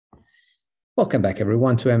Welcome back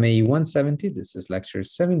everyone to MAE170. This is lecture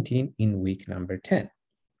 17 in week number 10.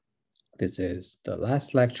 This is the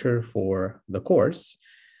last lecture for the course.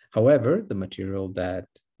 However, the material that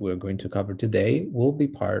we're going to cover today will be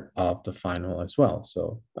part of the final as well.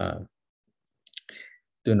 So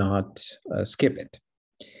do not skip it.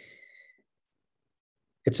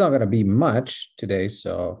 It's not going to be much today,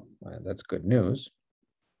 so that's good news.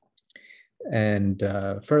 And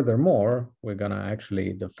furthermore, we're going to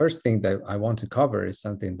actually, the first thing that I want to cover is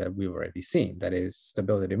something that we've already seen, that is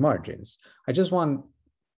stability margins. I just want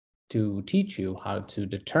to teach you how to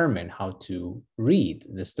determine, how to read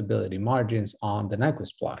the stability margins on the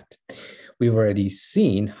Nyquist plot. We've already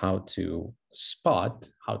seen how to spot,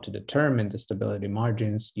 how to determine the stability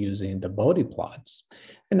margins using the Bode plots.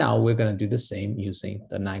 And now we're going to do the same using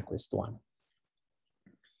the Nyquist one.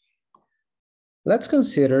 Let's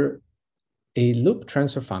consider a loop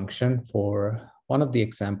transfer function for one of the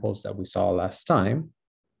examples that we saw last time.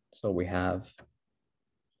 So we have,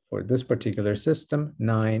 for this particular system,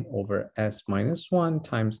 9 over s minus 1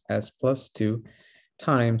 times s plus 2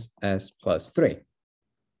 times s plus 3.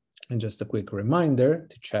 And just a quick reminder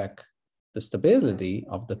to check the stability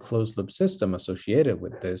of the closed loop system associated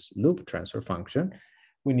with this loop transfer function.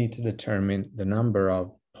 We need to determine the number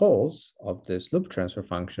of poles of this loop transfer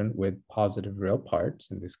function with positive real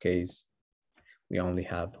parts. In this case, we only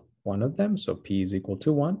have one of them, so p is equal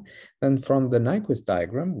to 1. Then from the Nyquist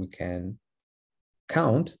diagram, we can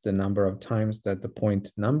count the number of times that the point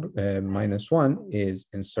number minus 1 is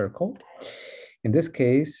encircled. In this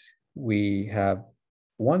case, we have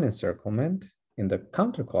one encirclement in the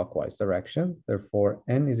counterclockwise direction. Therefore,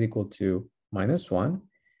 n is equal to minus 1,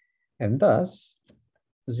 and thus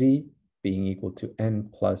z being equal to n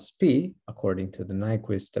plus p, according to the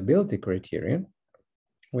Nyquist stability criterion,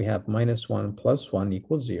 we have minus 1 plus 1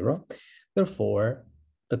 equals 0. Therefore,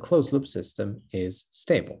 the closed loop system is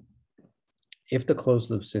stable. If the closed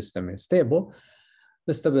loop system is stable,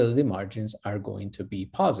 the stability margins are going to be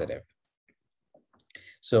positive.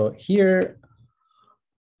 So here,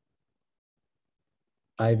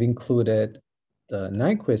 I've included the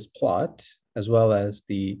Nyquist plot, as well as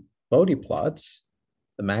the Bode plots,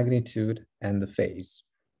 the magnitude and the phase.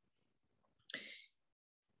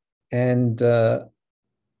 And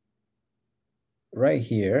right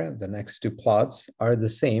here, the next two plots are the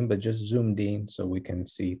same, but just zoomed in so we can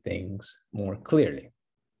see things more clearly.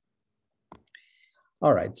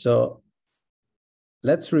 All right, so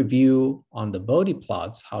let's review on the Bode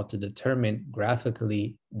plots how to determine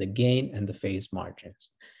graphically the gain and the phase margins.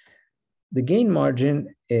 The gain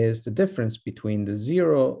margin is the difference between the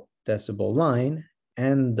 0 decibel line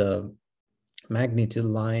and the magnitude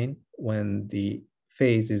line when the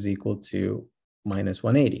phase is equal to minus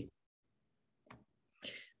 180.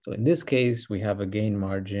 So in this case, we have a gain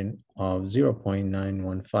margin of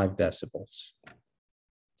 0.915 decibels.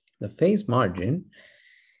 The phase margin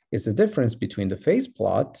is the difference between the phase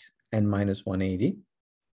plot and minus 180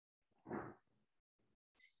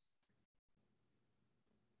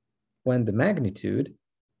 when the magnitude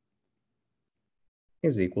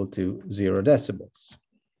is equal to 0 decibels.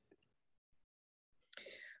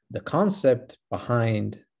 The concept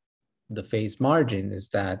behind the phase margin is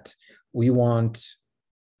that we want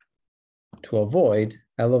to avoid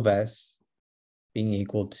L of s being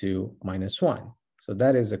equal to minus 1. So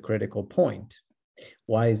that is a critical point.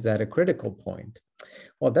 Why is that a critical point?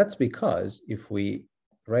 Well, that's because if we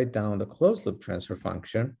write down the closed loop transfer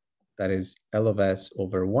function, that is L of s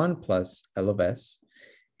over 1 plus L of s,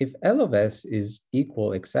 if L of s is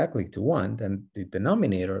equal exactly to 1, then the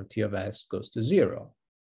denominator of T of s goes to 0,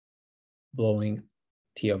 blowing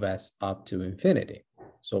T of s up to infinity.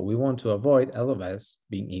 So we want to avoid L of s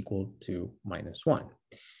being equal to minus 1.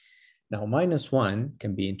 Now, minus 1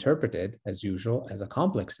 can be interpreted, as usual, as a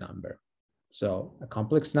complex number. So a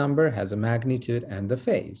complex number has a magnitude and the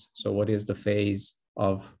phase. So what is the phase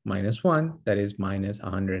of minus 1? That is minus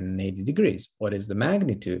 180 degrees. What is the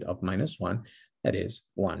magnitude of minus 1? That is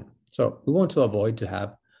 1. So we want to avoid to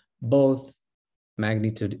have both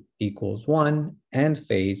magnitude equals 1 and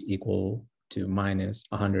phase equal to minus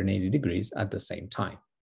 180 degrees at the same time.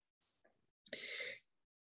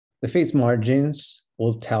 The phase margins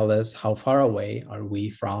will tell us how far away are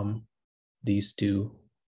we from these two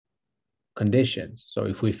conditions. So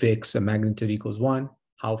if we fix a magnitude equals 1,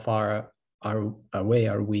 how far away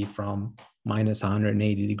are we from minus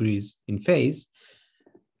 180 degrees in phase?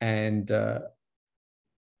 And the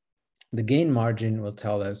gain margin will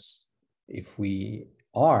tell us if we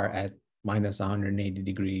are at minus 180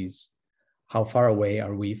 degrees, how far away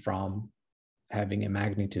are we from having a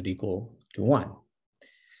magnitude equal to 1?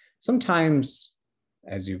 Sometimes,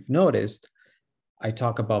 as you've noticed, I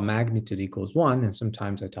talk about magnitude equals 1, and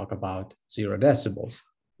sometimes I talk about 0 decibels.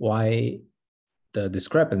 Why the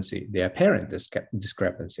discrepancy, the apparent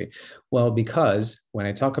discrepancy? Well, because when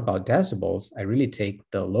I talk about decibels, I really take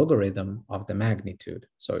the logarithm of the magnitude.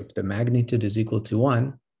 So if the magnitude is equal to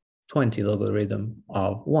 1, 20 logarithm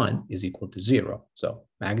of 1 is equal to 0. So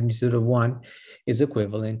magnitude of 1 is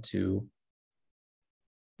equivalent to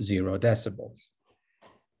 0 decibels.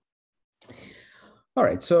 All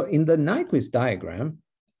right, so in the Nyquist diagram,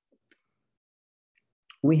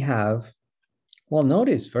 we have, well,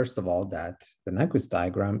 notice first of all that the Nyquist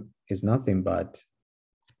diagram is nothing but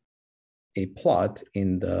a plot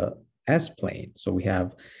in the S-plane. So we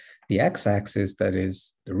have the x-axis that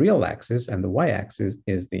is the real axis, and the y-axis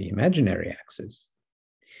is the imaginary axis.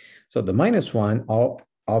 So the -1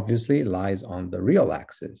 obviously lies on the real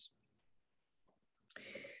axis.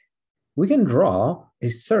 We can draw a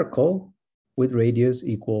circle with radius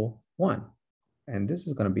equal 1. And this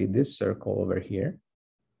is going to be this circle over here.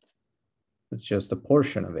 It's just a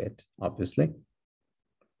portion of it, obviously.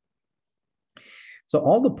 So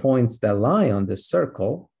all the points that lie on this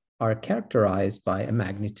circle are characterized by a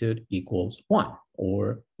magnitude equals 1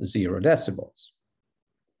 or 0 decibels.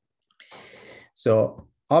 So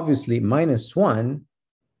obviously -1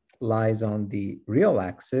 lies on the real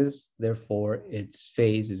axis, therefore its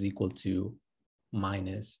phase is equal to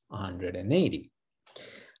 -180.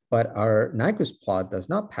 But our Nyquist plot does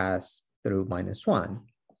not pass through -1,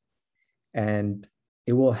 and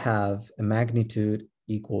it will have a magnitude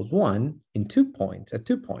equals 1 in 2 points, at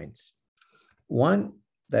 2 points. One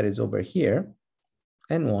that is over here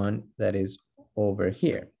and one that is over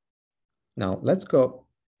here. Now let's go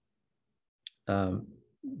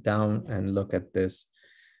down and look at this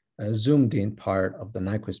zoomed in part of the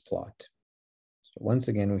Nyquist plot. So once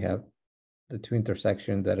again, we have the 2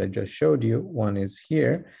 intersections that I just showed you. One is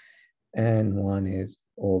here and one is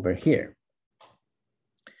over here.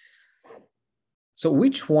 So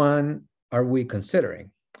which one are we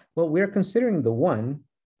considering? Well, we are considering the one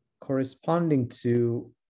corresponding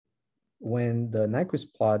to when the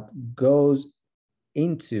Nyquist plot goes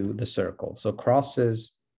into the circle, so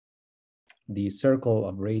crosses the circle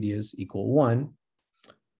of radius equal 1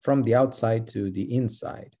 from the outside to the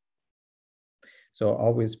inside. So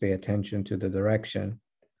always pay attention to the direction.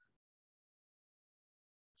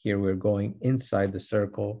 Here we're going inside the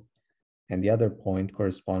circle, and the other point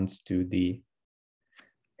corresponds to the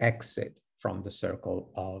exit from the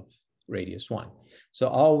circle of radius 1. So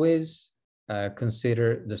always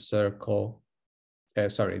consider the circle,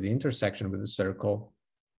 the intersection with the circle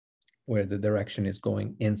where the direction is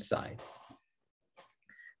going inside.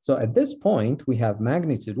 So at this point, we have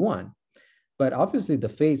magnitude 1, but obviously the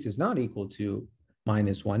phase is not equal to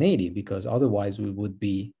 -180 because otherwise we would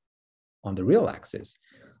be on the real axis.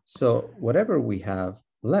 So whatever we have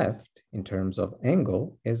left in terms of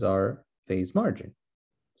angle is our phase margin.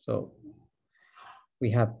 So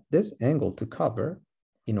we have this angle to cover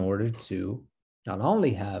in order to not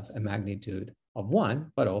only have a magnitude of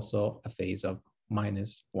 1, but also a phase of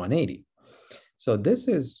 -180. So this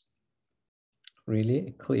is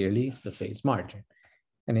really clearly the phase margin.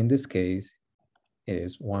 And in this case, it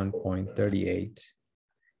is 1.38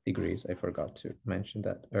 degrees. I forgot to mention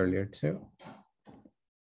that earlier too.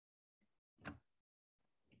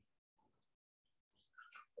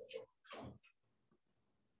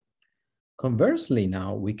 Conversely,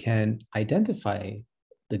 now we can identify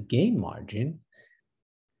the gain margin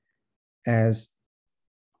as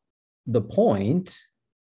the point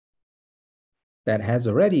that has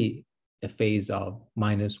already a phase of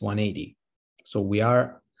 -180. So we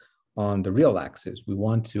are on the real axis. We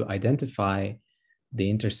want to identify the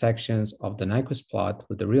intersections of the Nyquist plot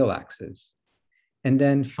with the real axis, and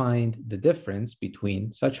then find the difference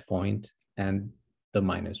between such point and the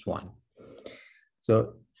 -1.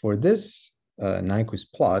 So for this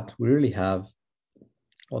Nyquist plot, we really have,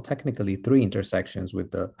 well, technically 3 intersections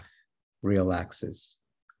with the real axis.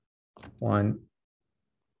 1,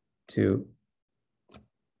 2,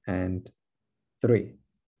 and 3.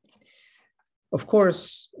 Of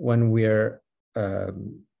course, when we're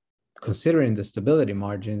considering the stability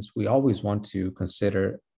margins, we always want to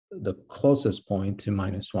consider the closest point to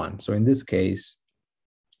 -1. So in this case,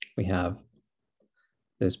 we have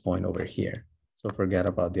this point over here. So forget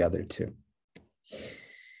about the other 2.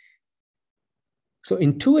 So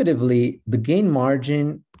intuitively, the gain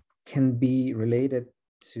margin can be related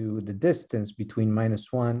to the distance between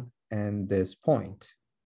 -1 and this point.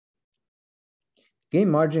 Gain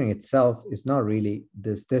margin itself is not really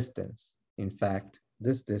this distance. In fact,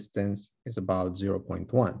 this distance is about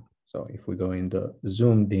 0.1. So if we go in the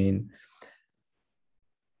zoomed in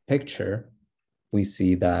picture, we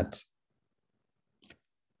see that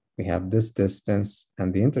we have this distance,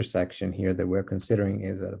 and the intersection here that we're considering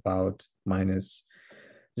is at about minus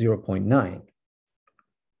 0.9.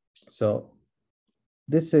 So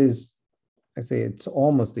this is, I say it's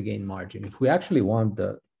almost the gain margin. If we actually want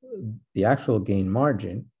the actual gain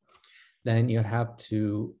margin, then you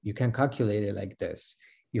can calculate it like this.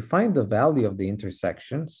 You find the value of the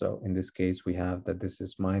intersection. So in this case, we have that this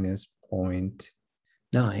is minus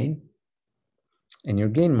 0.9. And your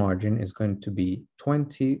gain margin is going to be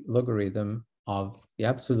 20 logarithm of the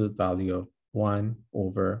absolute value of 1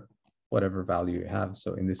 over whatever value you have.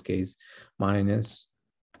 So in this case, minus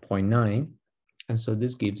 0.9. And so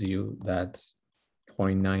this gives you that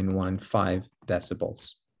 0.915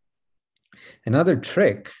 decibels. Another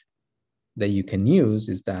trick that you can use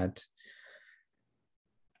is that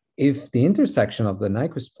if the intersection of the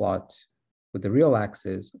Nyquist plot with the real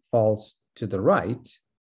axis falls to the right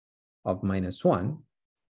of -1,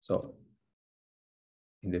 so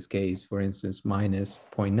in this case, for instance, minus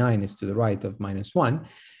 0.9 is to the right of -1,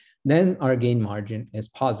 then our gain margin is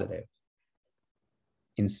positive.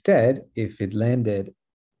 Instead, if it landed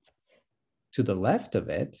to the left of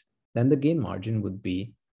it, then the gain margin would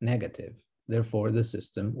be negative. Therefore, the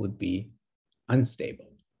system would be unstable.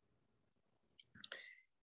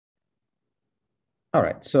 All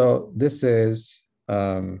right, so this is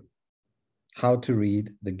how to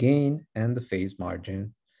read the gain and the phase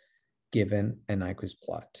margin given a Nyquist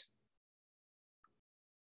plot.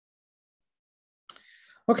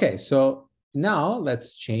 Okay, so now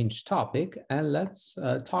let's change topic and let's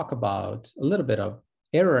talk about a little bit of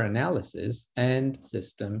error analysis and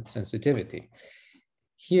system sensitivity.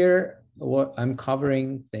 Here, what I'm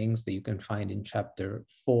covering things that you can find in chapter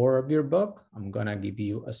 4 of your book. I'm gonna give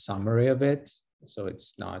you a summary of it, so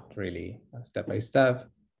it's not really step by step.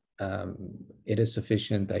 It is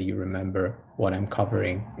sufficient that you remember what I'm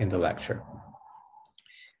covering in the lecture.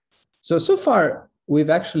 So far,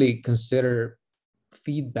 we've actually considered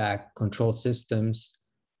feedback control systems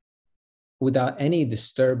without any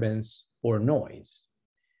disturbance or noise.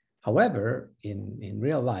 However, in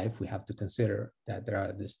real life, we have to consider that there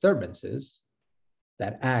are disturbances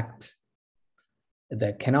that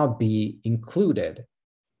cannot be included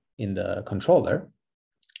in the controller,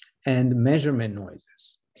 and measurement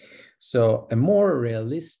noises. So a more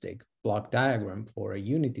realistic block diagram for a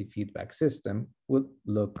unity feedback system would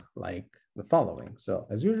look like the following. So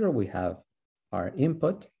as usual, we have our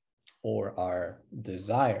input or our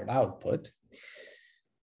desired output.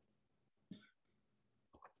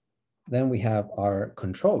 Then we have our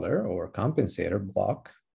controller or compensator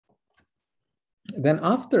block. Then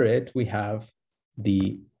after it, we have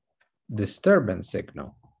the disturbance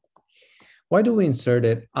signal. Why do we insert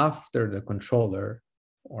it after the controller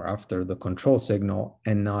or after the control signal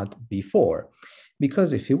and not before?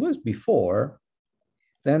 Because if it was before,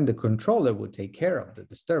 then the controller would take care of the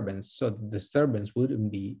disturbance, so the disturbance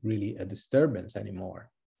wouldn't be really a disturbance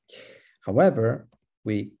anymore. However,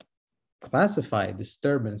 we classify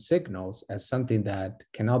disturbance signals as something that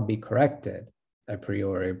cannot be corrected a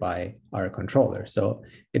priori by our controller. So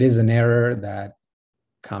it is an error that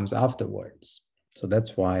comes afterwards. So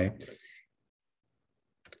that's why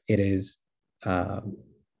it is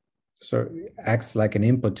so it acts like an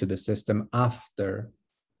input to the system after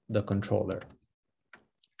the controller.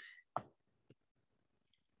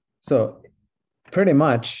 So pretty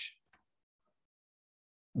much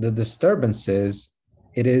the disturbances,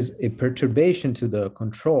 it is a perturbation to the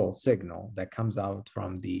control signal that comes out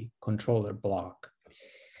from the controller block.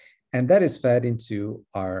 And that is fed into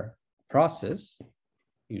our process,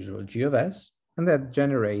 usual G of S, and that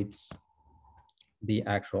generates the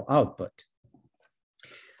actual output.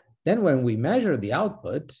 Then when we measure the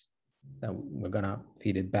output, then we're gonna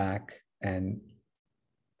feed it back and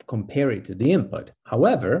compare it to the input.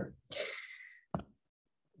 However,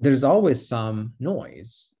 there's always some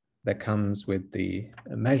noise that comes with the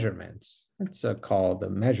measurements. It's called the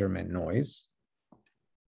measurement noise.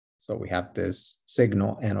 So we have this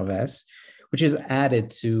signal N of S, which is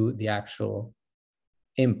added to the actual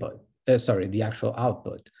input, the actual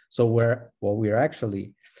output. So what we're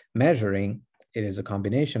actually measuring, it is a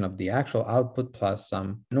combination of the actual output plus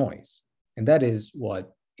some noise. And that is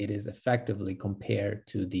what it is effectively compared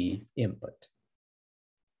to the input.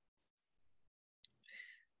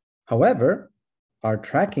 However, our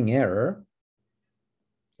tracking error,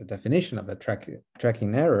 the definition of the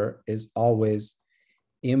tracking error is always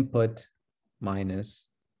input minus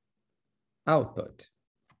output.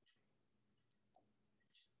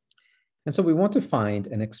 And so we want to find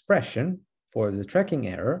an expression for the tracking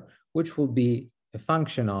error, which will be a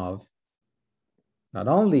function of not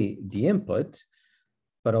only the input,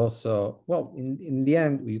 but also, well, in the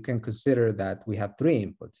end, you can consider that we have three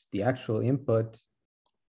inputs: the actual input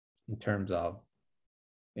in terms of,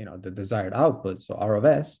 the desired output, so R of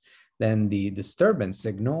S, then the disturbance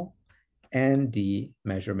signal, and the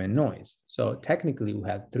measurement noise. So technically, we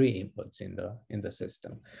have three inputs in the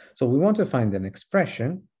system. So we want to find an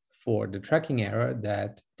expression for the tracking error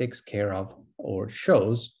that takes care of or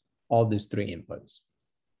shows all these three inputs.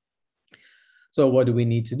 So what do we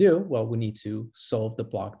need to do? Well, we need to solve the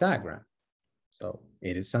block diagram. So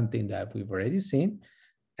it is something that we've already seen,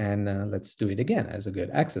 and let's do it again as a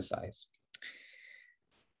good exercise.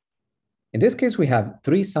 In this case, we have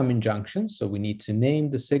three summing junctions, so we need to name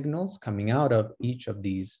the signals coming out of each of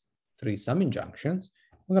these three summing junctions.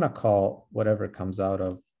 We're going to call whatever comes out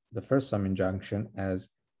of the first summing junction as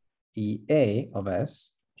EA of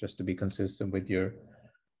S, just to be consistent with your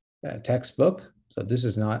textbook. So this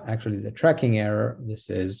is not actually the tracking error. This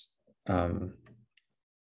is a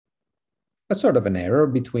sort of an error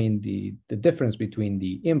between the difference between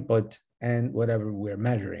the input and whatever we're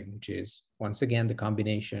measuring, which is, once again, the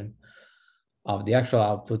combination of the actual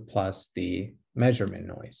output plus the measurement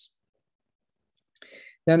noise.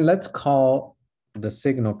 Then let's call the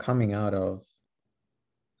signal coming out of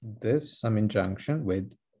this summing junction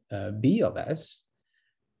with B of S.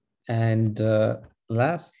 And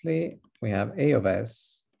lastly, we have A of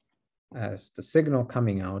S as the signal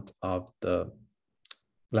coming out of the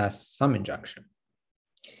last summing junction.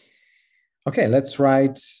 Okay, let's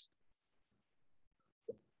write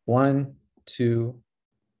 1, 2,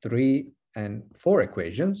 3, and 4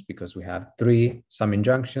 equations, because we have 3 summing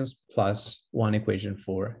junctions plus 1 equation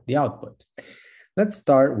for the output. Let's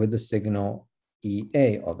start with the signal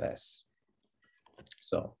EA of S.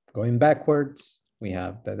 So going backwards, we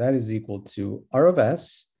have that is equal to R of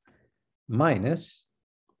S minus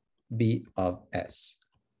B of S.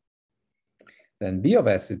 Then B of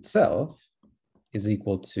S itself is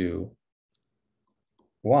equal to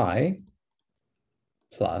Y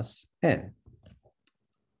plus N.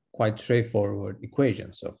 Quite straightforward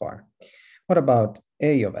equation so far. What about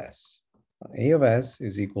A of S? A of S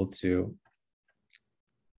is equal to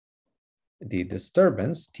the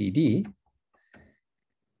disturbance, TD,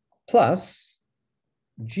 plus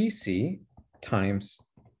GC times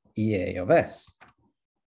EA of S.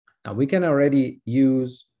 Now we can already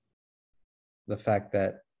use the fact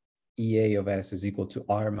that EA of S is equal to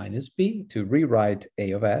R minus B to rewrite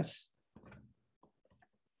A of S.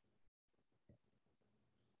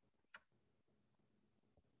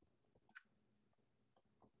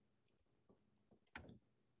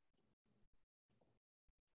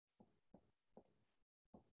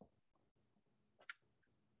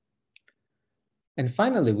 And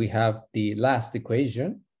finally, we have the last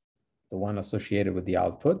equation, the one associated with the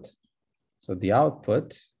output. So the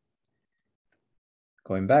output,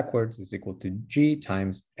 going backwards, is equal to G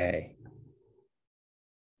times A.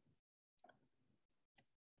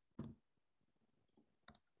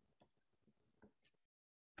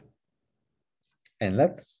 And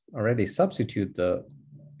let's already substitute the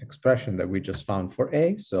expression that we just found for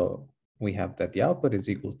A. So we have that the output is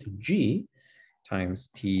equal to G times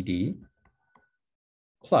TD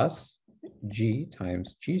plus G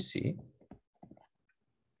times GC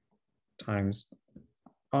times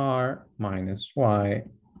R minus Y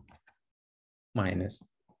minus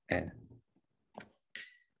N.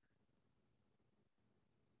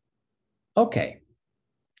 Okay.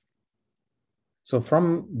 So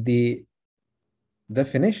from the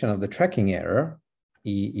definition of the tracking error,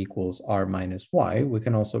 E equals R minus Y, we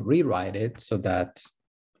can also rewrite it so that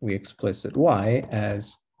we explicit Y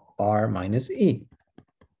as R minus E.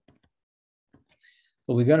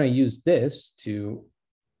 So we're going to use this to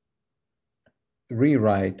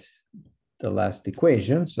rewrite the last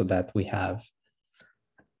equation so that we have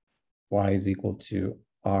Y is equal to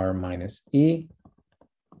R minus E,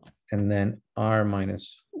 and then R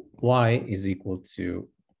minus Y is equal to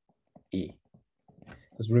E.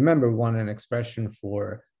 Because remember, we want an expression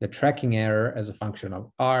for the tracking error as a function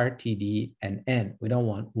of R, TD, and N. We don't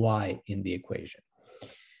want Y in the equation.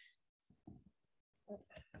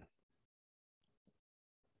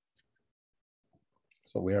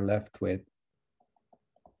 So we are left with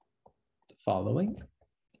the following.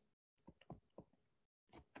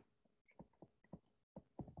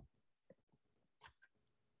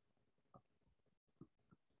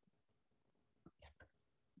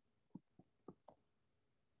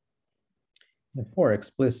 For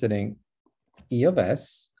expliciting E of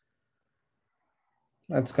S,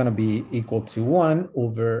 that's going to be equal to 1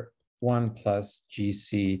 over 1 plus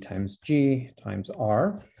GC times G times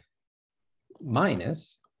R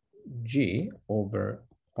minus G over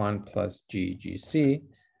 1 plus GGC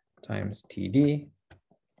times TD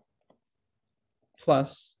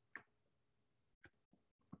plus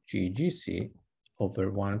GGC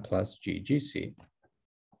over 1 plus GGC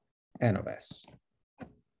N of S.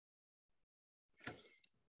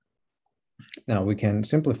 Now we can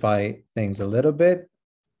simplify things a little bit,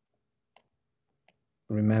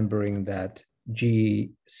 remembering that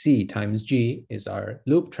GC times G is our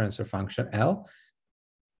loop transfer function L.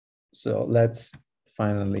 So let's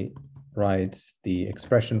finally write the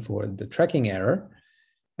expression for the tracking error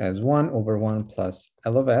as 1 over 1 plus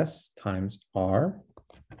L of S times R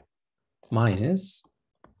minus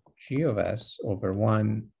G of S over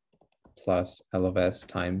 1 plus L of S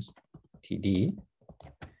times TD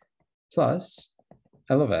plus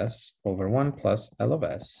L of S over 1 plus L of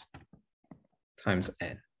S times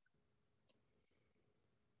N.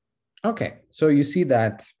 Okay, so you see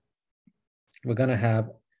that we're going to have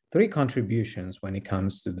three contributions when it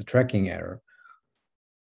comes to the tracking error.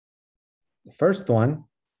 The first one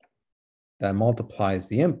that multiplies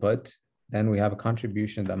the input, then we have a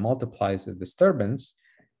contribution that multiplies the disturbance,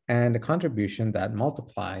 and a contribution that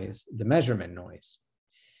multiplies the measurement noise.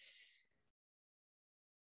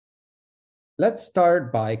 Let's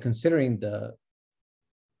start by considering the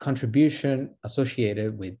contribution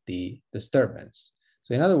associated with the disturbance.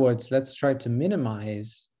 So in other words, let's try to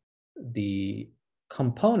minimize the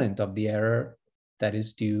component of the error that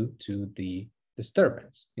is due to the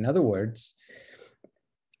disturbance. In other words,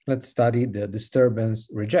 let's study the disturbance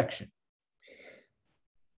rejection.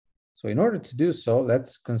 So in order to do so,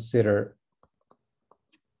 let's consider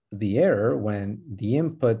the error when the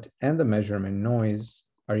input and the measurement noise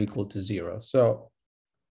are equal to 0. So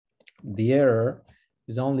the error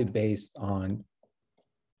is only based on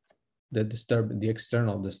the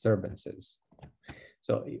external disturbances.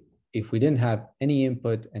 So if we didn't have any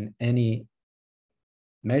input and any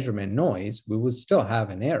measurement noise, we would still have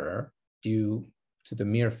an error due to the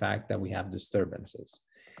mere fact that we have disturbances.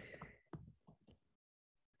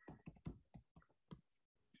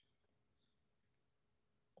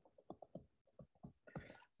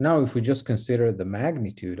 Now, if we just consider the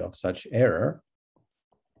magnitude of such error,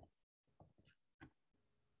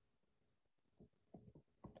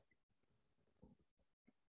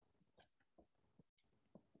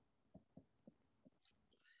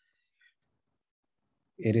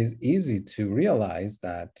 it is easy to realize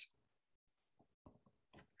that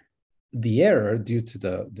the error due to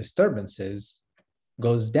the disturbances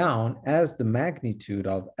goes down as the magnitude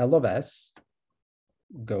of L of S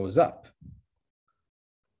goes up.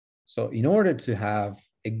 So in order to have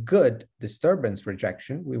a good disturbance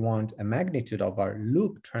rejection, we want a magnitude of our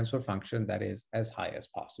loop transfer function that is as high as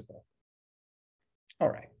possible. All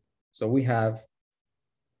right, so we have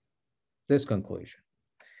this conclusion.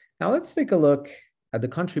 Now let's take a look at the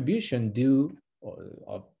contribution due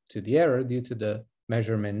to the error due to the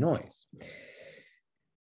measurement noise.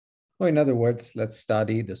 Or in other words, let's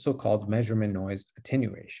study the so-called measurement noise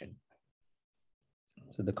attenuation.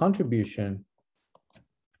 So the contribution,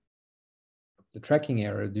 the tracking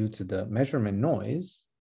error due to the measurement noise.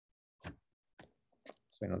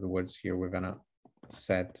 So in other words, here we're gonna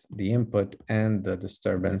set the input and the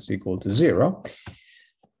disturbance equal to 0.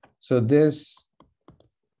 So this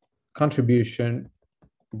contribution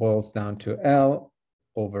boils down to L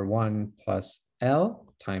over 1 plus L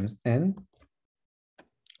times N.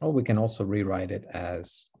 Or we can also rewrite it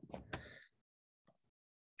as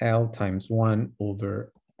L times 1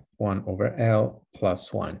 over L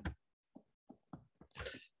plus 1.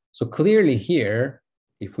 So clearly here,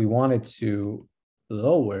 if we wanted to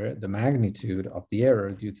lower the magnitude of the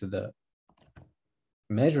error due to the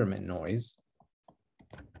measurement noise,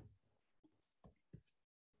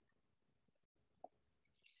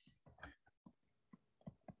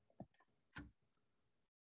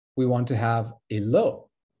 we want to have a low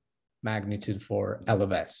magnitude for L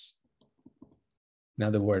of S. In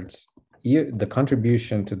other words, the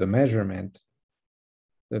contribution to the measurement,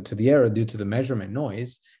 to the error due to the measurement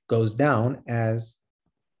noise goes down as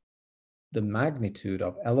the magnitude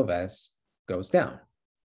of L of S goes down.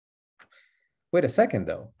 Wait a second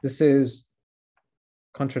though, this is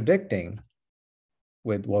contradicting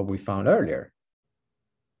with what we found earlier.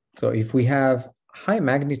 So if we have high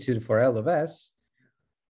magnitude for L of S,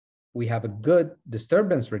 we have a good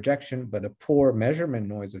disturbance rejection, but a poor measurement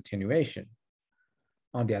noise attenuation.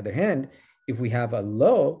 On the other hand, if we have a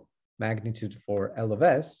low magnitude for L of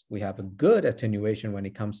S, we have a good attenuation when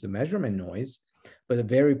it comes to measurement noise, but a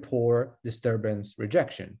very poor disturbance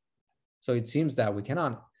rejection. So it seems that we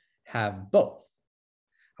cannot have both.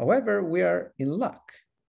 However, we are in luck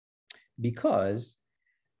because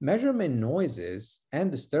measurement noises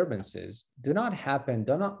and disturbances do not have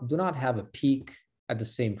a peak at the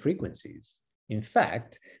same frequencies. In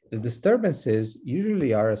fact, the disturbances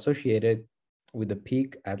usually are associated with a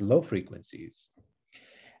peak at low frequencies.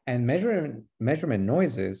 And measurement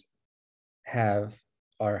noises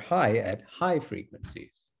are high at high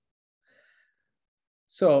frequencies.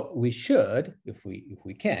 So we should, if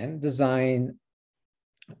we can, design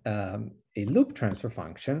a loop transfer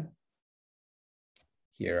function.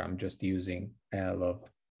 Here I'm just using L of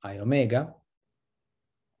I omega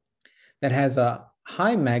that has a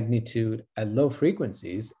high magnitude at low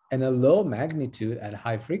frequencies and a low magnitude at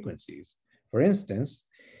high frequencies. For instance,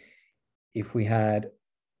 if we had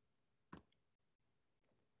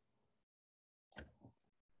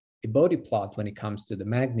a Bode plot when it comes to the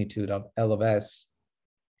magnitude of L of S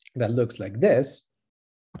that looks like this,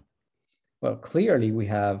 well, clearly we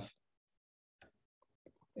have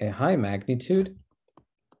a high magnitude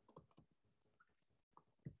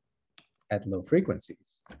at low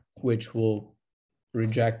frequencies, which will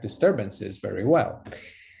reject disturbances very well.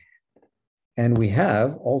 And we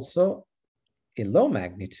have also a low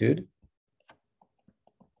magnitude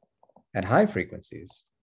at high frequencies,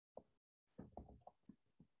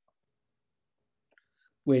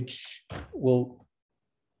 which will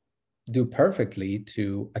do perfectly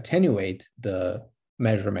to attenuate the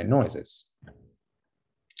measurement noises.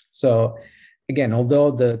 So again,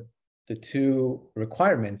 although the two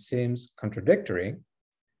requirements seems contradictory,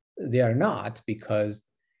 they are not, because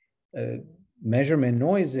measurement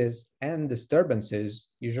noises and disturbances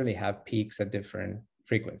usually have peaks at different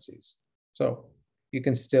frequencies. So you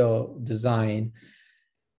can still design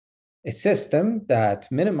a system that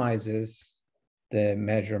minimizes the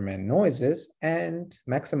measurement noises and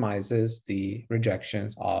maximizes the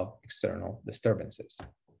rejections of external disturbances.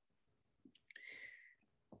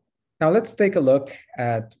 Now let's take a look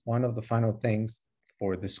at one of the final things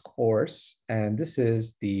for this course, and this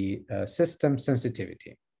is the system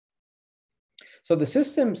sensitivity. So the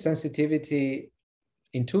system sensitivity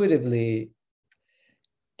intuitively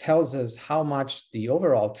tells us how much the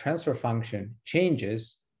overall transfer function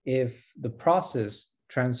changes if the process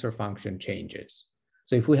transfer function changes.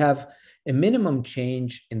 So if we have a minimum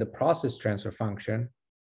change in the process transfer function,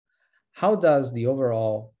 how does the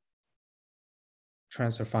overall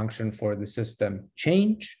transfer function for the system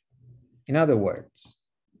change? In other words,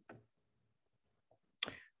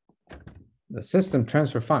 the system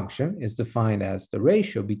transfer function is defined as the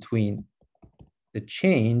ratio between the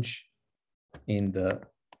change in the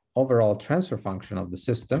overall transfer function of the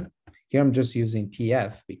system. Here I'm just using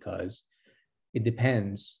TF because it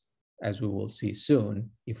depends, as we will see soon,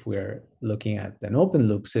 if we're looking at an open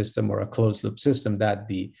loop system or a closed loop system, that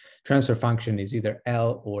the transfer function is either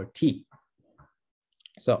L or T.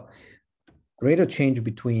 So rate of change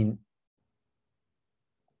between,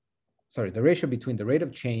 the ratio between the rate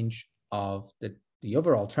of change of the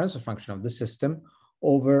overall transfer function of the system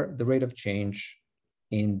over the rate of change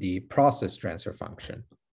in the process transfer function,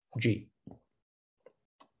 G.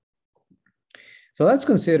 So let's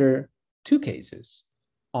consider two cases.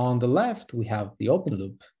 On the left, we have the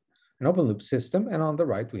an open loop system, and on the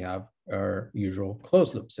right, we have our usual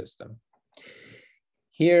closed loop system.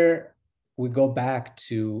 Here, we go back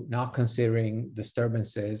to not considering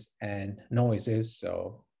disturbances and noises.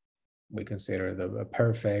 So we consider a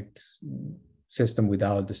perfect system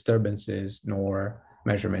without disturbances nor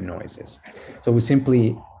measurement noises. So we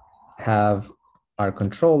simply have our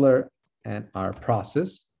controller and our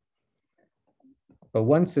process, but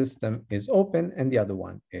one system is open and the other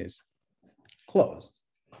one is closed.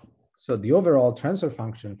 So the overall transfer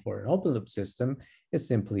function for an open loop system is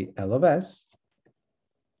simply L of S.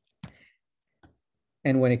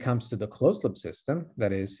 And when it comes to the closed loop system,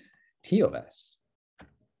 that is T of S.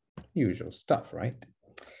 Usual stuff, right?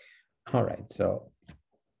 All right, so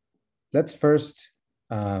let's first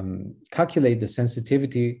calculate the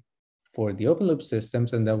sensitivity for the open loop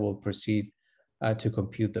systems, and then we'll proceed to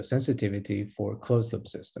compute the sensitivity for closed loop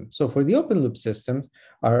systems. So for the open loop system,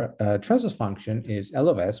 our transfer function is L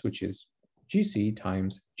of S, which is GC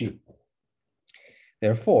times G.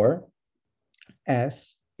 Therefore,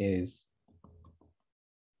 S is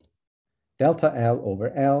delta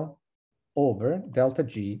L over delta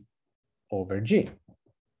G over G.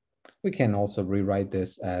 We can also rewrite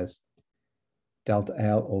this as delta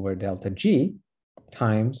L over delta G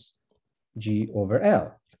times G over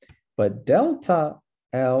L. But delta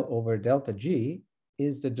L over delta G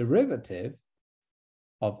is the derivative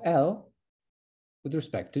of L with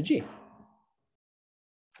respect to G.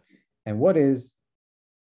 And what is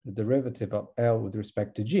the derivative of L with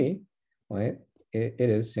respect to G? Well, it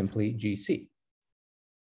is simply GC.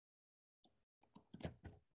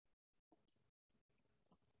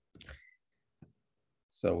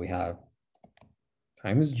 So we have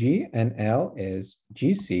times G, and L is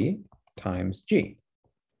GC times G.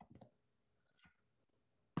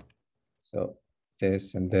 So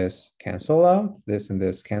this and this cancel out, this and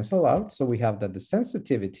this cancel out. So we have that the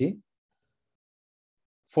sensitivity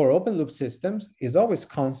for open loop systems is always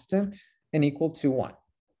constant and equal to 1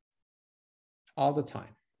 all the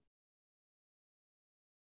time.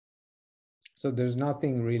 So there's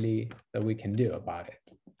nothing really that we can do about it.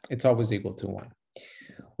 It's always equal to 1.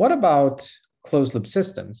 What about closed loop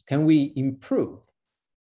systems? Can we improve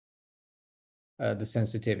the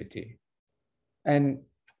sensitivity? And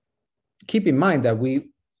keep in mind that we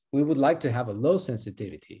would like to have a low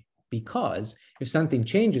sensitivity, because if something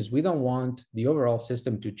changes, we don't want the overall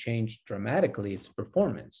system to change dramatically its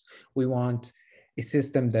performance. We want a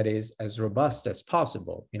system that is as robust as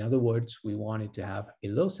possible. In other words, we want it to have a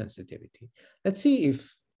low sensitivity. Let's see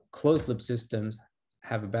if closed loop systems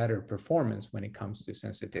have a better performance when it comes to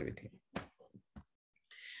sensitivity.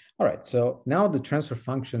 All right, so now the transfer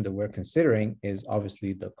function that we're considering is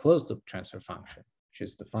obviously the closed loop transfer function, which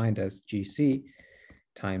is defined as GC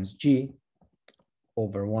times G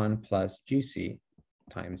over 1 plus GC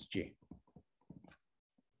times G.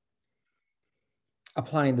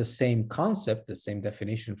 Applying the same concept, the same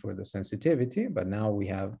definition for the sensitivity, but now we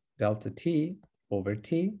have delta T over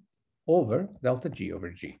delta G over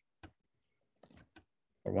G.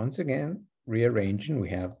 Or once again, rearranging,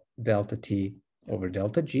 we have delta T over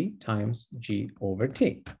delta G times G over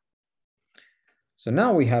T. So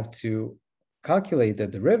now we have to calculate the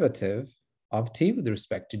derivative of T with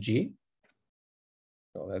respect to G.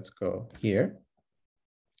 So let's go here.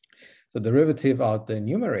 So derivative of the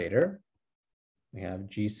numerator, we have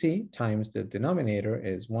GC times the denominator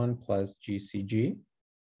is 1 plus GCG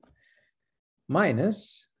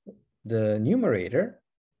minus the numerator,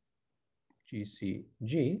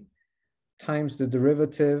 GCG, times the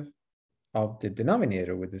derivative of the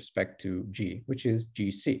denominator with respect to G, which is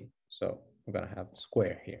GC. So we're going to have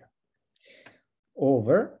square here,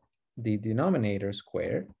 over the denominator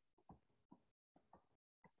squared.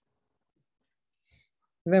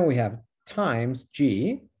 And then we have times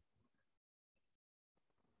G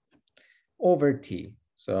over T.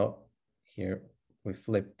 So here we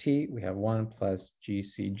flip T, we have 1 plus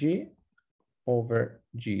GCG over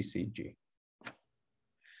GCG.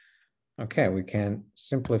 Okay, we can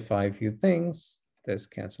simplify a few things. This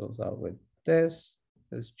cancels out with this.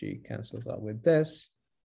 This G cancels out with this.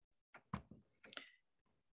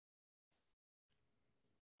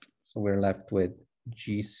 So we're left with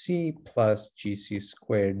GC plus GC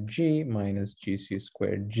squared G minus GC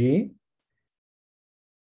squared G.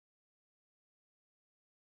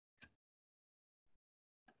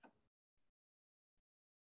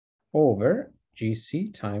 Over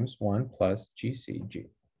GC times 1 plus GCG.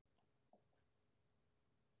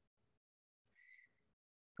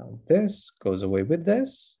 Now this goes away with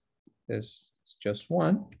this. This is just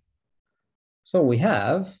 1. So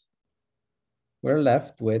we're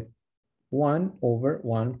left with 1 over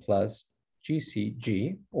 1 plus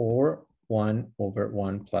GCG, or 1 over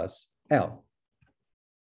 1 plus L.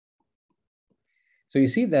 So you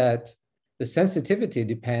see that the sensitivity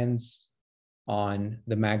depends on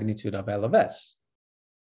the magnitude of L of S.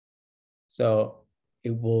 So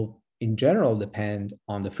it will, in general, depend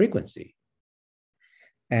on the frequency.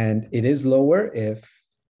 And it is lower if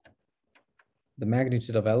the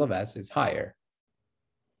magnitude of L of S is higher.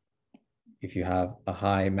 If you have a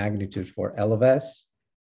high magnitude for L of S,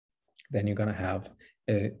 then you're going to have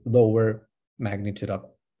a lower magnitude of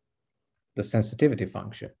the sensitivity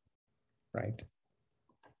function, right?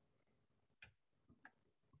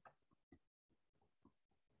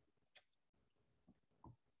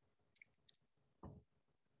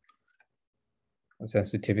 The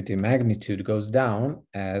sensitivity magnitude goes down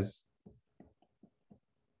as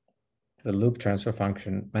the loop transfer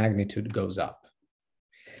function magnitude goes up.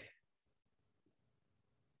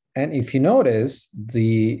 And if you notice,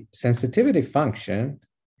 the sensitivity function,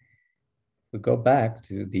 we go back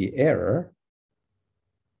to the error,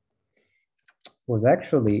 was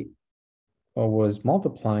actually, or was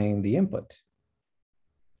multiplying the input.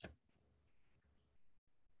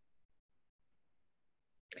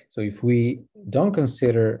 So if we don't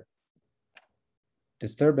consider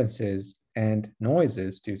disturbances and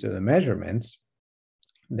noises due to the measurements,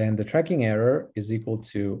 then the tracking error is equal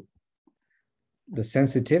to the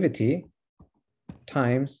sensitivity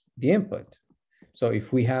times the input. So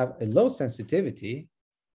if we have a low sensitivity,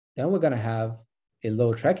 then we're going to have a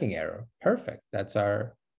low tracking error. Perfect. That's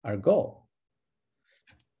our goal.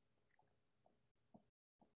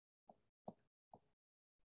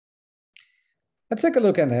 Let's take a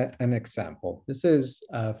look at an example. This is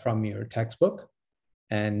from your textbook,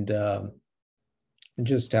 and it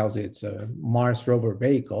just tells you it's a Mars rover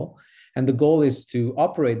vehicle. And the goal is to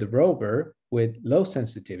operate the rover with low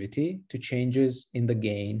sensitivity to changes in the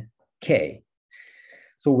gain K.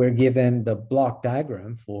 So we're given the block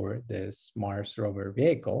diagram for this Mars rover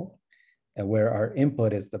vehicle, where our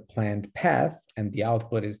input is the planned path and the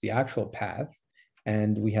output is the actual path.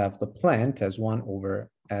 And we have the plant as 1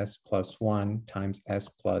 over s plus 1 times s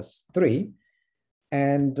plus 3.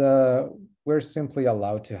 And we're simply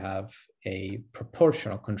allowed to have a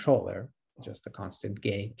proportional controller, just a constant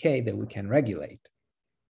gain K that we can regulate.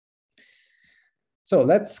 So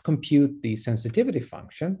let's compute the sensitivity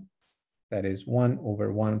function. That is 1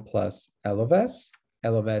 over 1 plus L of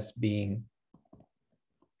S being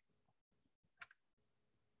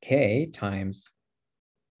K times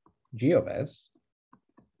G of S.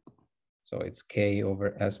 So it's K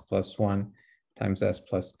over S plus 1 times S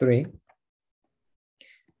plus 3.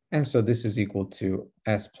 And so this is equal to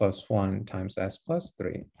S plus 1 times S plus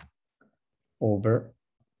 3 over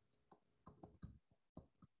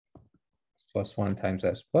S plus 1 times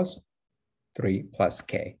S plus 3 plus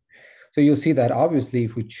K. So you'll see that obviously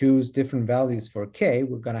if we choose different values for K,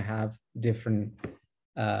 we're going to have different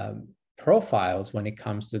profiles when it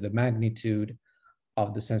comes to the magnitude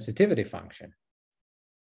of the sensitivity function.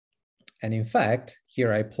 And in fact,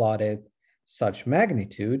 here I plotted such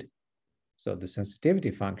magnitude, so the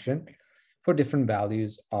sensitivity function, for different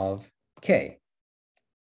values of K.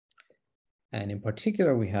 And in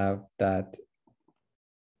particular, we have that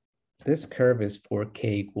this curve is for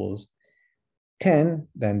K equals 10,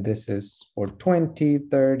 then this is for 20,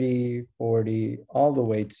 30, 40, all the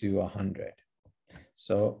way to 100.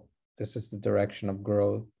 So this is the direction of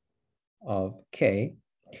growth of K.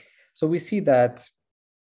 So we see that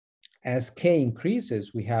as K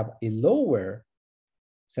increases, we have a lower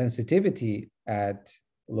sensitivity at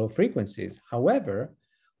low frequencies. However,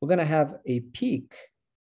 we're going to have a peak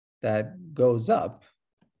that goes up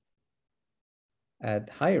at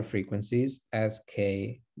higher frequencies as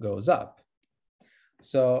K goes up.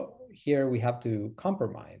 So here we have to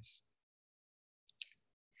compromise.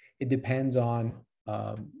 It depends on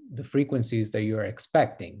the frequencies that you're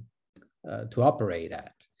expecting to operate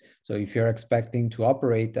at. So if you're expecting to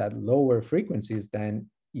operate at lower frequencies, then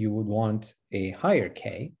you would want a higher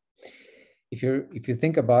K. If you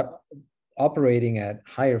think about operating at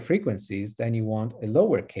higher frequencies, then you want a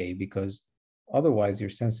lower K, because otherwise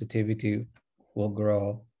your sensitivity will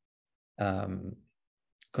grow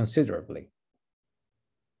considerably.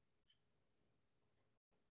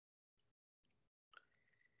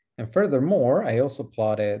 And furthermore, I also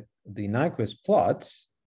plotted the Nyquist plots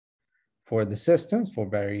for the systems for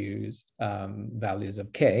various values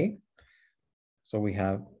of K. So we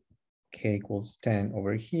have K equals 10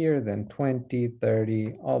 over here, then 20,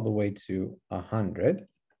 30, all the way to 100.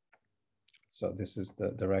 So this is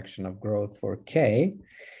the direction of growth for K.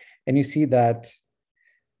 And you see that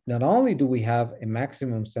not only do we have a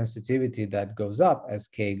maximum sensitivity that goes up as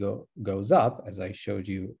K goes up, as I showed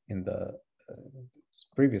you in the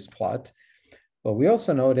previous plot, but we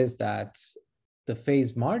also notice that the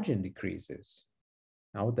phase margin decreases.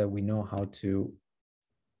 Now that we know how to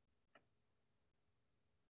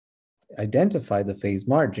identify the phase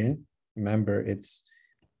margin, remember it's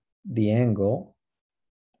the angle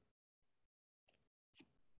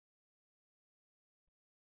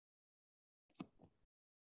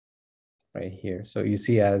right here. So you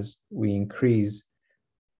see as we increase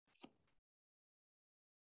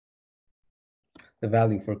the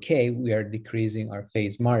value for K, we are decreasing our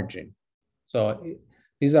phase margin. So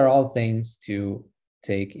these are all things to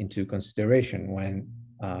take into consideration when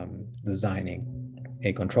designing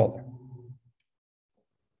a controller.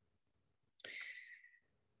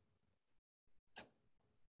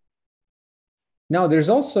 Now, there's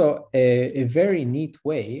also a very neat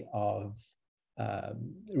way of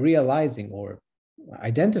realizing or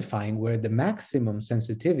identifying where the maximum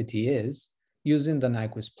sensitivity is using the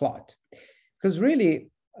Nyquist plot. Because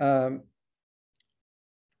really,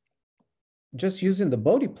 just using the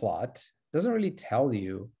Bode plot doesn't really tell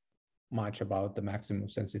you much about the maximum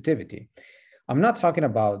sensitivity. I'm not talking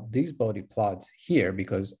about these Bode plots here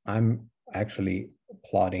because I'm actually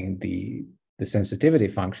plotting the sensitivity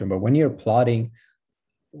function, but when you're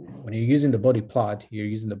using the Bode plot, you're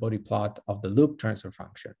using the Bode plot of the loop transfer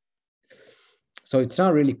function. So it's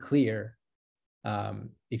not really clear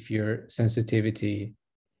if your sensitivity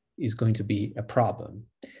is going to be a problem.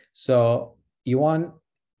 So you want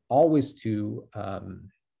always to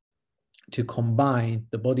combine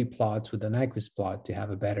the Bode plots with the Nyquist plot to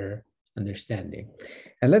have a better understanding.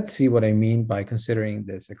 And let's see what I mean by considering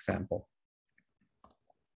this example.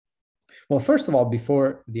 Well, first of all,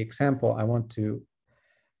 before the example, I want to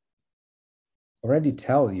already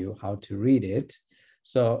tell you how to read it.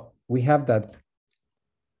 So we have that,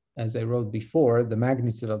 as I wrote before, the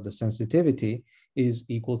magnitude of the sensitivity is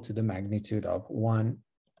equal to the magnitude of 1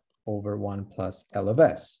 over 1 plus L of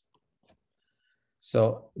S.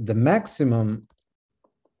 So the maximum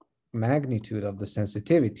magnitude of the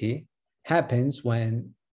sensitivity happens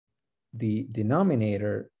when the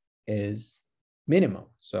denominator is minimum.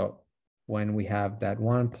 So when we have that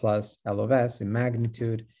 1 plus L of S in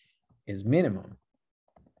magnitude is minimum.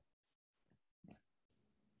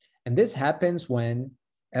 And this happens when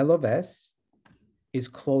L of S is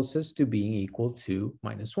closest to being equal to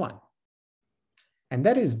 -1. And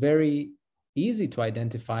that is very easy to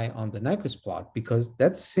identify on the Nyquist plot because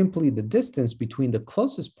that's simply the distance between the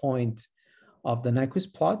closest point of the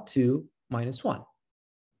Nyquist plot to -1.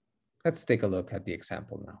 Let's take a look at the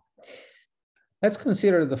example now. Let's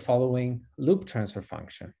consider the following loop transfer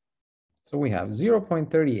function. So we have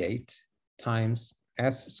 0.38 times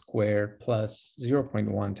S squared plus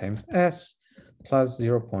 0.1 times S plus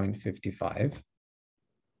 0.55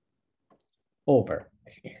 over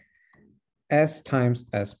S times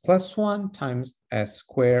S plus 1 times S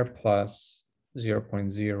squared plus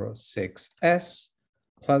 0.06 S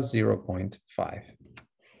plus 0.5.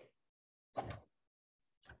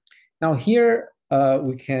 Now here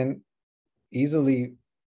we can easily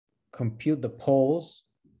compute the poles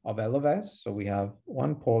of L of S. So we have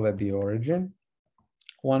one pole at the origin,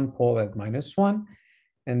 one pole at -1,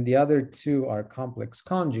 and the other two are complex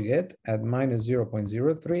conjugate at minus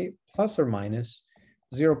 0.03 plus or minus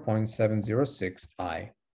 0.706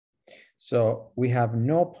 I. So we have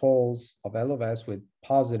no poles of L of S with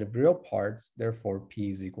positive real parts, therefore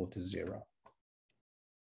P is equal to 0.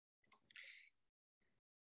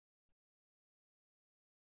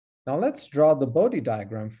 Now let's draw the Bode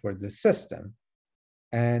diagram for this system.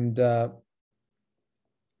 And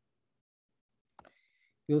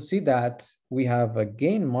you'll see that we have a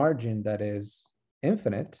gain margin that is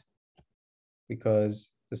infinite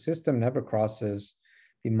because the system never crosses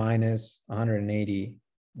the minus 180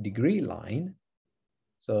 degree line.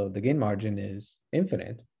 So the gain margin is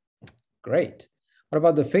infinite. Great. What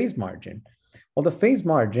about the phase margin? Well, the phase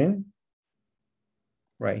margin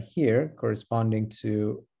right here corresponding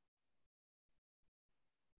to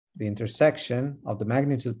the intersection of the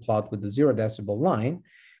magnitude plot with the 0 decibel line,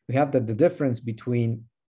 we have that the difference between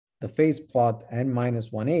the phase plot and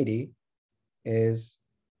minus 180 is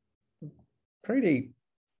pretty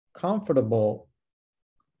comfortable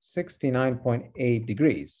 69.8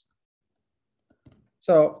 degrees.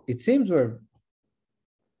 So it seems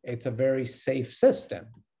it's a very safe system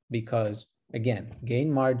because, again,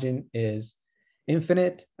 gain margin is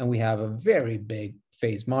infinite and we have a very big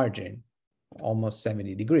phase margin, almost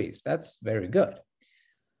 70 degrees. That's very good.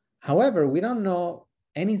 However, we don't know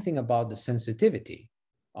anything about the sensitivity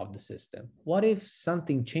of the system. What if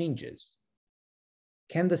something changes?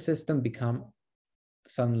 Can the system become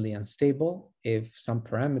suddenly unstable if some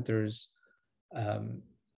parameters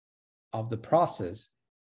of the process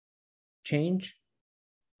change?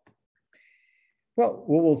 Well,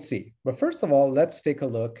 we will see. But first of all, let's take a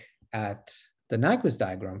look at the Nyquist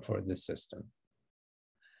diagram for this system.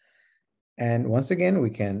 And once again, we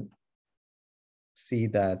can see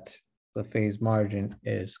that the phase margin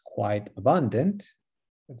is quite abundant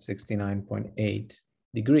at 69.8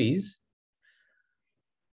 degrees.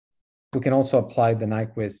 We can also apply the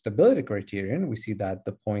Nyquist stability criterion. We see that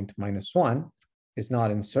the point -1 is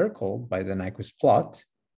not encircled by the Nyquist plot.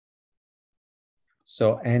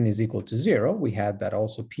 So n is equal to 0. We had that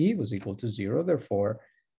also P was equal to 0. Therefore,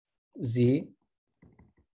 Z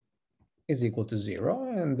is equal to 0.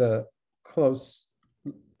 And the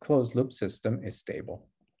closed loop system is stable.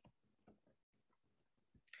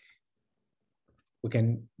 We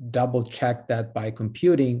can double check that by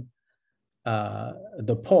computing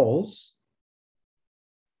the poles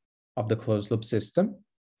of the closed loop system.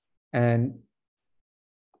 And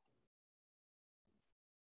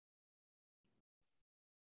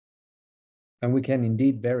we can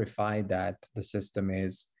indeed verify that the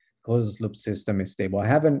closed loop system is stable. I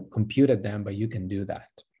haven't computed them, but you can do that.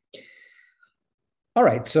 All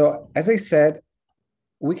right, so as I said,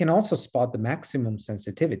 we can also spot the maximum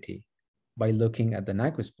sensitivity by looking at the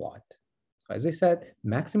Nyquist plot. So as I said,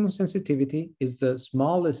 maximum sensitivity is the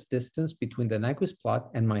smallest distance between the Nyquist plot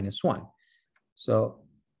and -1. So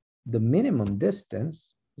the minimum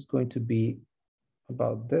distance is going to be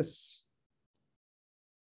about this.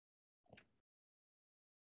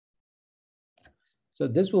 So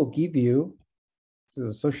this will give you, this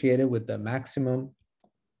is associated with the maximum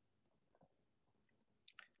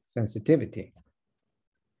sensitivity.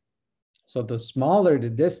 So the smaller the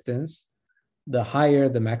distance, the higher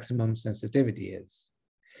the maximum sensitivity is.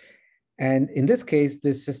 And in this case,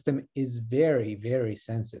 this system is very, very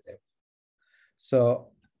sensitive. So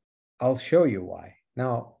I'll show you why.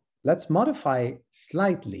 Now, let's modify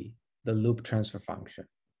slightly the loop transfer function.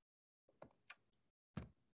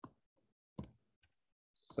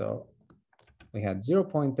 So we had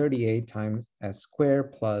 0.38 times s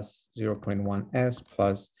squared plus 0.1 s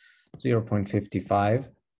plus 0.55.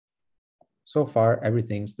 So far,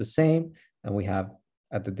 everything's the same. And we have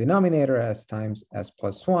at the denominator s times s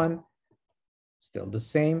plus 1, still the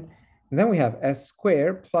same. And then we have s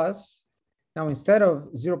squared plus, now instead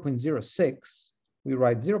of 0.06, we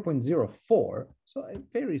write 0.04. So a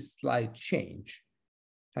very slight change,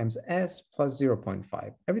 times s plus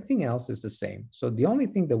 0.5. Everything else is the same. So the only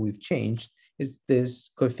thing that we've changed is this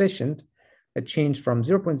coefficient that changed from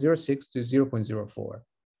 0.06 to 0.04.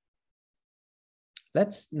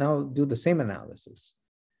 Let's now do the same analysis.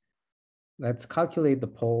 Let's calculate the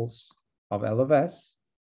poles of L of S.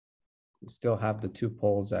 We still have the two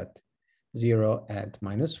poles at 0 at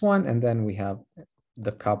 -1, and then we have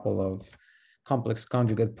the couple of complex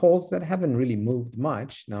conjugate poles that haven't really moved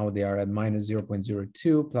much. Now they are at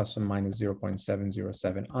 -0.02 plus or minus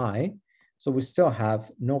 0.707 I. So we still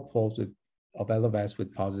have no poles of L of S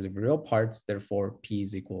with positive real parts, therefore P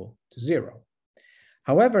is equal to 0.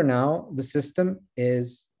 However, now the system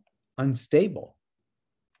is unstable.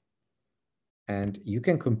 And you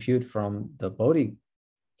can compute from the Bode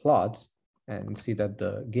plots and see that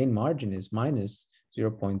the gain margin is minus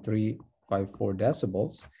 0.354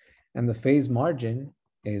 decibels, and the phase margin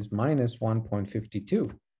is minus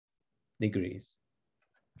 1.52 degrees.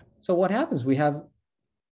 So what happens? We have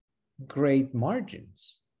great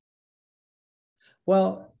margins. Well,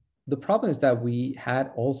 the problem is that we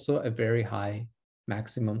had also a very high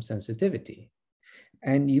maximum sensitivity.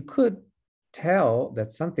 And you could tell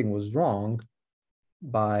that something was wrong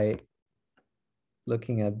by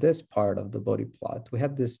looking at this part of the Bode plot. We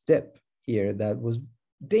had this dip here that was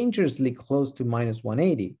dangerously close to minus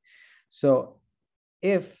 180. So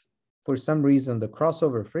if for some reason the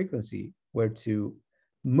crossover frequency were to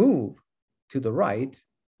move to the right,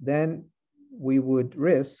 then we would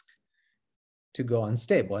risk to go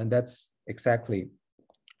unstable. And that's exactly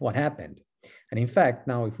what happened. And in fact,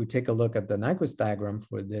 now if we take a look at the Nyquist diagram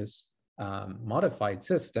for this modified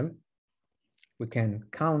system, we can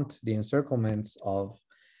count the encirclements of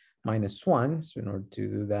 -1. So in order to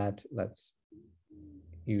do that, let's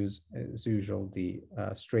use, as usual, the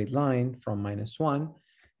straight line from -1.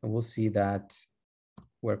 And we'll see that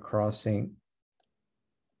we're crossing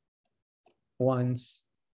once.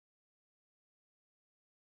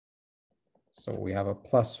 So we have a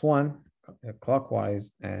 +1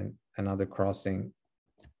 clockwise and another crossing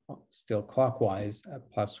still clockwise at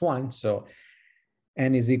 +1. So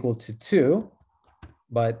n is equal to 2,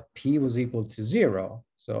 but p was equal to 0.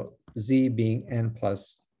 So z being n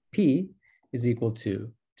plus p is equal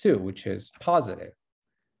to 2, which is positive.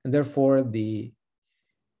 And therefore, the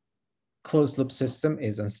closed loop system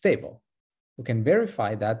is unstable. We can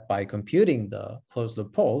verify that by computing the closed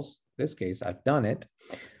loop poles. In this case, I've done it.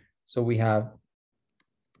 So we have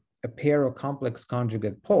a pair of complex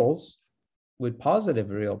conjugate poles with positive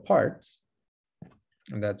real parts.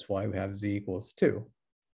 And that's why we have z equals 2.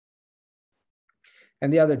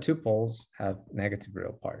 And the other two poles have negative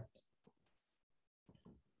real parts.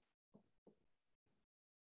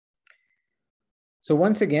 So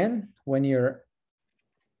once again, when you're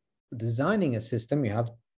designing a system, you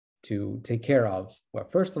have to take care of, well,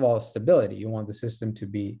 first of all, stability. You want the system to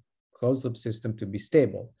be, closed loop system to be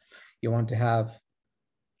stable. You want to have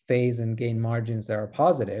phase and gain margins that are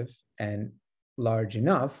positive and large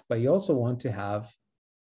enough, but you also want to have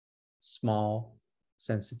small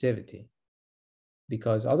sensitivity,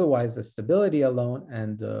 because otherwise the stability alone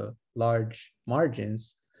and the large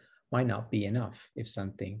margins might not be enough if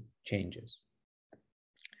something changes.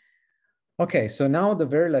 Okay, so now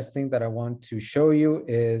the very last thing that I want to show you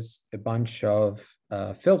is a bunch of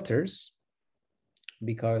filters,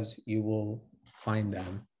 because you will find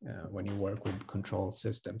them when you work with control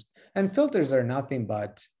systems. And filters are nothing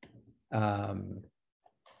but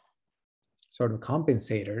sort of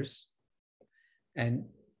compensators, and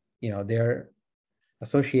they're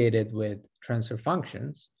associated with transfer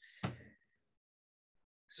functions.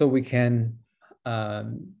 So we can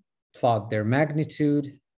plot their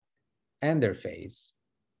magnitude and their phase.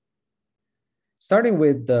 Starting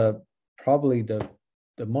with probably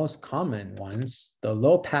the the most common ones, the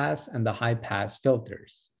low pass and the high pass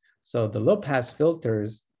filters. So the low pass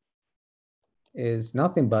filters is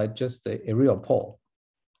nothing but just a real pole.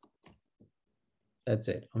 That's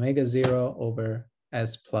it, omega 0 over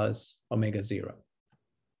S plus omega 0.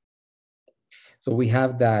 So we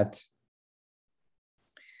have that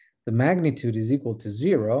the magnitude is equal to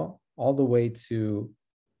 0 all the way to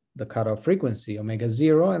the cutoff frequency, omega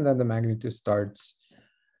 0, and then the magnitude starts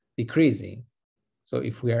decreasing. So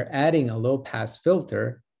if we are adding a low pass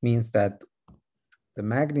filter, means that the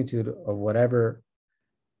magnitude of whatever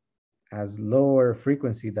has lower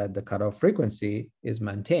frequency than the cutoff frequency is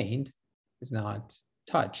maintained, is not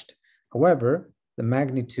touched. However, the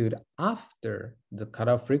magnitude after the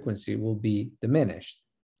cutoff frequency will be diminished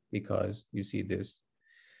because you see this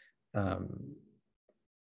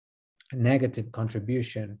negative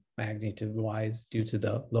contribution magnitude-wise due to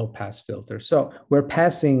the low-pass filter. So we're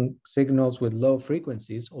passing signals with low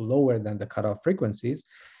frequencies or lower than the cutoff frequencies,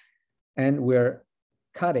 and we're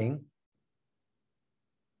cutting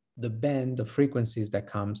the band of frequencies that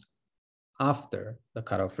comes after the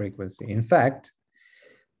cutoff frequency. In fact,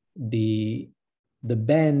 the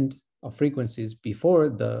band of frequencies before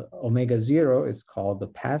the omega 0 is called the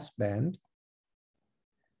pass band,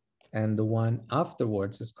 and the one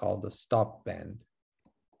afterwards is called the stop band.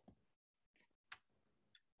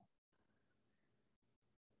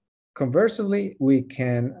 Conversely, we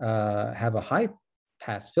can have a high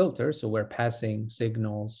pass filter, so we're passing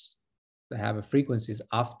signals that have a frequencies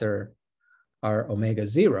after our omega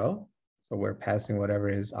 0, so we're passing whatever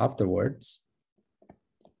is afterwards,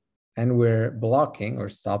 and we're blocking or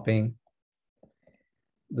stopping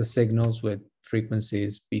the signals with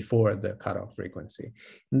frequencies before the cutoff frequency.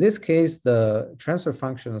 In this case, the transfer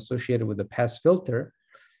function associated with the pass filter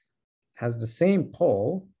has the same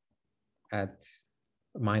pole at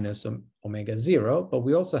minus omega 0, but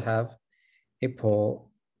we also have a pole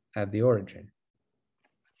at the origin.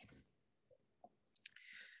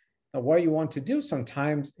 Now, what you want to do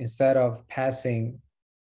sometimes, instead of passing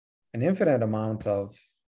an infinite amount of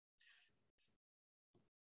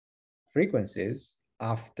frequencies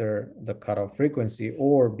after the cutoff frequency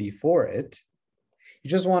or before it, you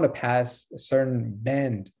just want to pass a certain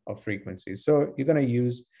band of frequencies. So you're going to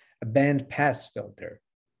use a band pass filter.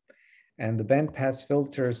 And the band pass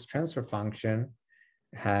filter's transfer function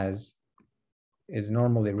is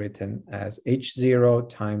normally written as H0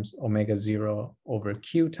 times omega 0 over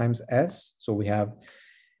Q times S. So we have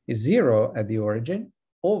a 0 at the origin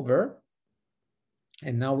over,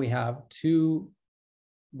 and now we have two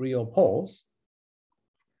real poles,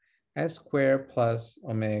 S squared plus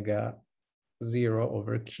omega 0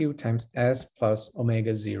 over Q times S plus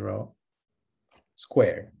omega 0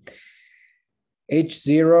 squared.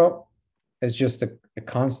 H0 is just a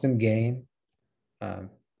constant gain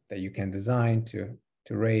that you can design to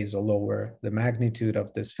raise or lower the magnitude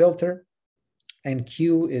of this filter. And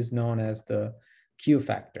Q is known as the Q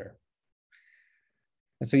factor.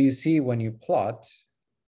 And so you see when you plot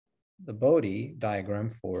the Bode diagram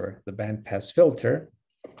for the bandpass filter,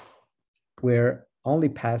 we're only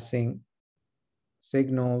passing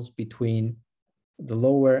signals between the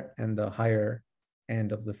lower and the higher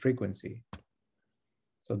end of the frequency.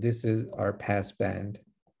 So this is our pass band.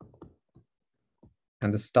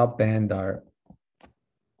 And the stop band are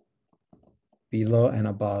below and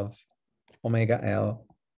above omega L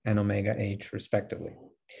and omega H respectively.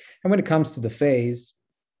 And when it comes to the phase,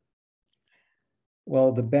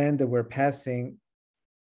 well, the band that we're passing,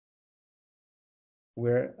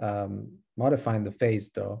 we're modifying the phase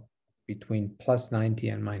though between plus 90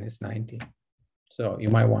 and minus 90. So you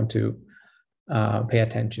might want to pay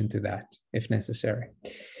attention to that if necessary.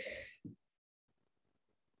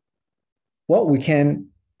 Well, we can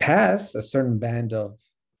pass a certain band of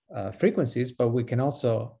frequencies, but we can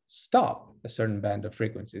also stop a certain band of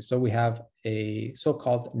frequencies. So we have a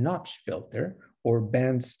so-called notch filter or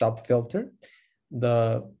band stop filter.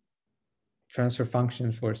 The transfer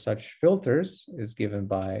function for such filters is given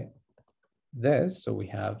by this. So we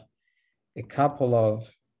have a couple of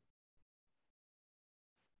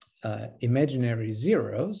imaginary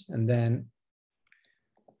zeros and then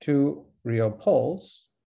two real poles.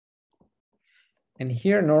 And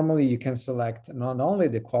here, normally you can select not only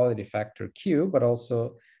the quality factor Q, but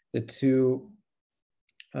also the two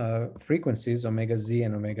frequencies, omega Z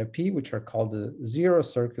and omega P, which are called the zero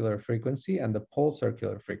circular frequency and the pole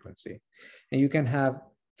circular frequency. And you can have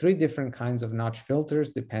three different kinds of notch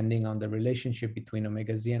filters depending on the relationship between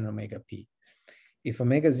omega Z and omega P. If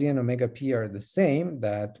omega Z and omega P are the same,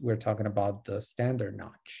 that we're talking about the standard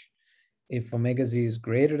notch. If omega Z is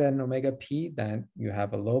greater than omega P, then you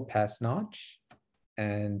have a low pass notch.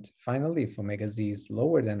 And finally, if omega z is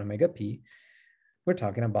lower than omega p, we're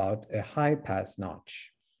talking about a high pass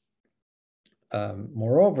notch.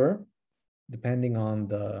 Moreover, depending on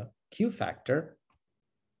the Q factor,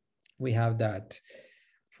 we have that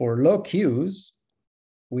for low Qs,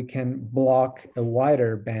 we can block a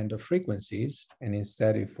wider band of frequencies. And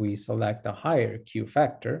instead, if we select a higher Q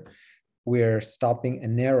factor, we're stopping a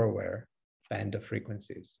narrower band of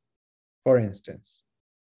frequencies. For instance,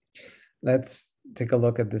 let's take a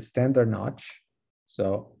look at the standard notch.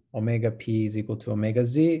 So omega p is equal to omega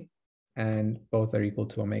z, and both are equal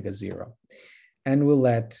to omega 0. And we'll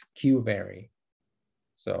let Q vary.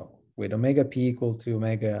 So with omega p equal to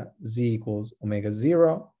omega z equals omega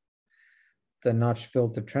 0, the notch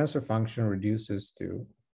filter transfer function reduces to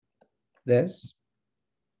this.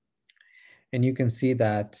 And you can see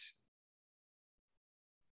that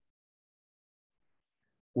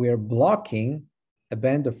we are blocking a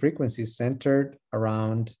band of frequencies centered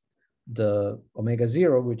around the omega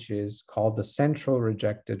 0, which is called the central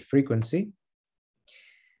rejected frequency.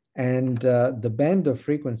 And the band of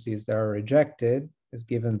frequencies that are rejected is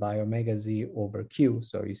given by omega z over q.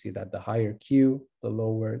 So you see that the higher q, the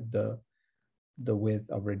lower the width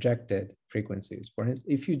of rejected frequencies. For instance,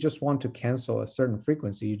 if you just want to cancel a certain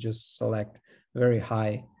frequency, you just select very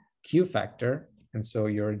high Q factor. And so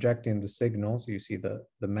you're rejecting the signal. So you see the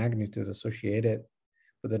magnitude associated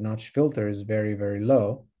with the notch filter is very, very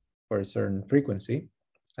low for a certain frequency.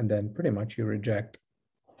 And then pretty much you reject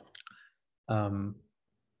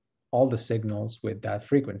all the signals with that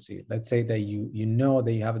frequency. Let's say that you know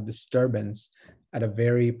that you have a disturbance at a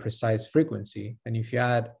very precise frequency. And if you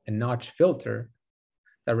add a notch filter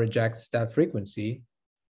that rejects that frequency,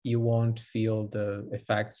 you won't feel the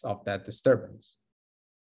effects of that disturbance.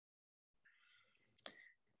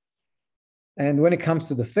 And when it comes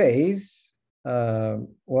to the phase,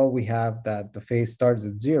 well, we have that the phase starts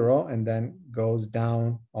at 0 and then goes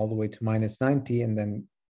down all the way to -90 and then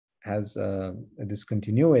has a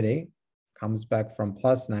discontinuity, comes back from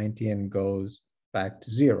 +90 and goes back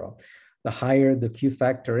to 0. The higher the Q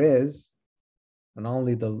factor is, not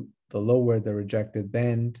only the lower the rejected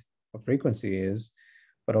band of frequency is,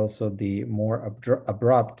 but also the more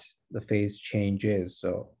abrupt the phase change is.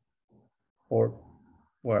 So, or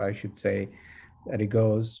what I should say, that it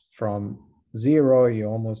goes from 0, you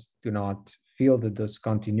almost do not feel the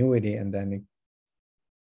discontinuity, and then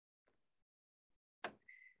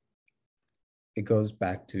it goes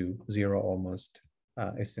back to 0 almost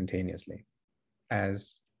instantaneously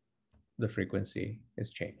as the frequency is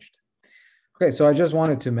changed. Okay, so I just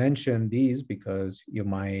wanted to mention these because you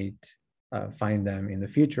might find them in the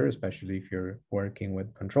future, especially if you're working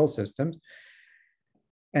with control systems.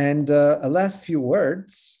 And a last few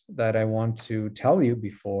words that I want to tell you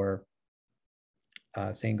before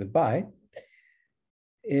saying goodbye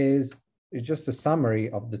is just a summary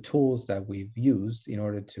of the tools that we've used in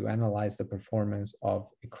order to analyze the performance of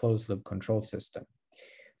a closed loop control system.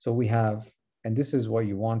 So we have, and this is what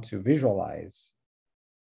you want to visualize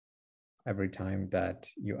every time that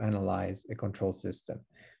you analyze a control system.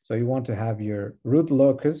 So you want to have your root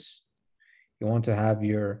locus, you want to have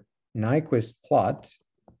your Nyquist plot,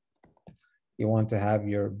 you want to have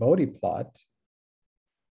your Bode plot,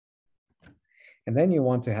 and then you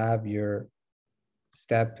want to have your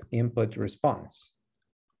step input response.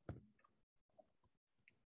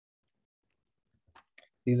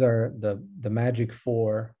 These are the magic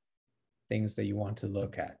 4 things that you want to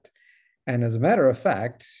look at. And as a matter of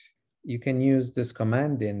fact, you can use this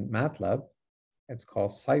command in MATLAB. It's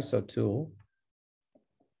called sysotool.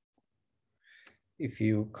 If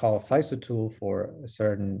you call sysotool for a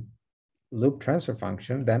certain loop transfer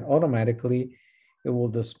function, then automatically it will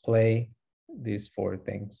display these 4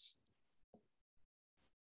 things.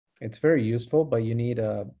 It's very useful, but you need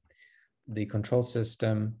the control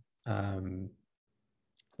system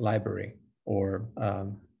library or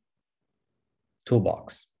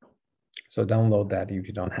toolbox. So download that if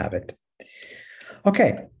you don't have it.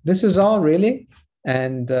 Okay, this is all really.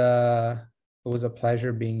 And it was a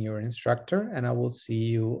pleasure being your instructor, and I will see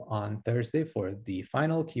you on Thursday for the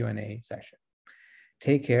final Q&A session.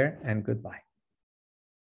 Take care and goodbye.